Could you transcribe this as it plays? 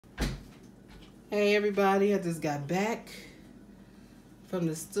Hey everybody, I just got back from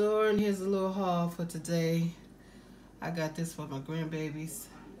the store and here's a little haul for today. I got this for my grandbabies.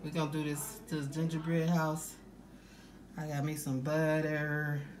 We're gonna do this gingerbread house. I got me some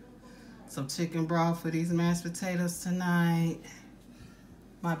butter, some chicken broth for these mashed potatoes tonight,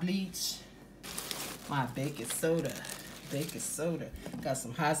 my bleach, my baking soda. Got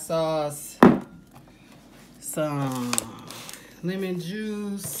some hot sauce, some lemon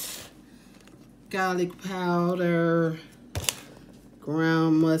juice, garlic powder,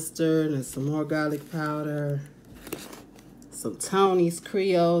 ground mustard, and some more garlic powder, some Tony's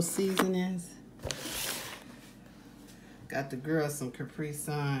Creole seasonings. Got the girls some Capri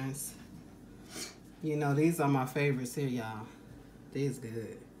Suns. You know, these are my favorites here, y'all. These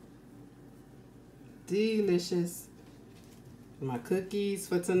good. Delicious. My cookies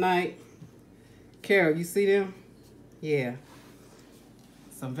for tonight. Carol, you see them? Yeah.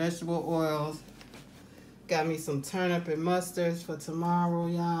 Some vegetable oils. Got me some turnip and mustards for tomorrow,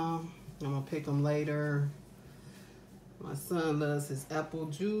 y'all. I'm gonna pick them later. My son loves his apple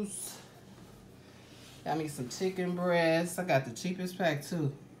juice. Got me some chicken breasts. I got the cheapest pack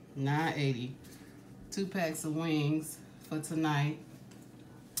too, $9.80. 2 packs of wings for tonight.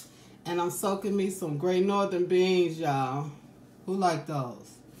 And I'm soaking me some Great Northern beans, y'all. Who like those?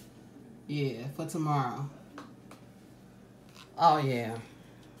 Yeah, for tomorrow. Oh yeah.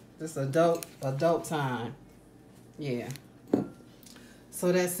 This adult time. Yeah.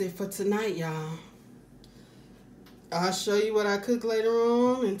 So that's it for tonight, y'all. I'll show you what I cook later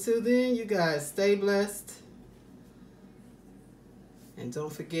on. Until then, you guys stay blessed. And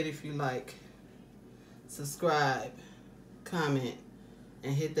don't forget, if you like, subscribe, comment,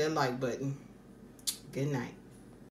 and hit that like button. Good night.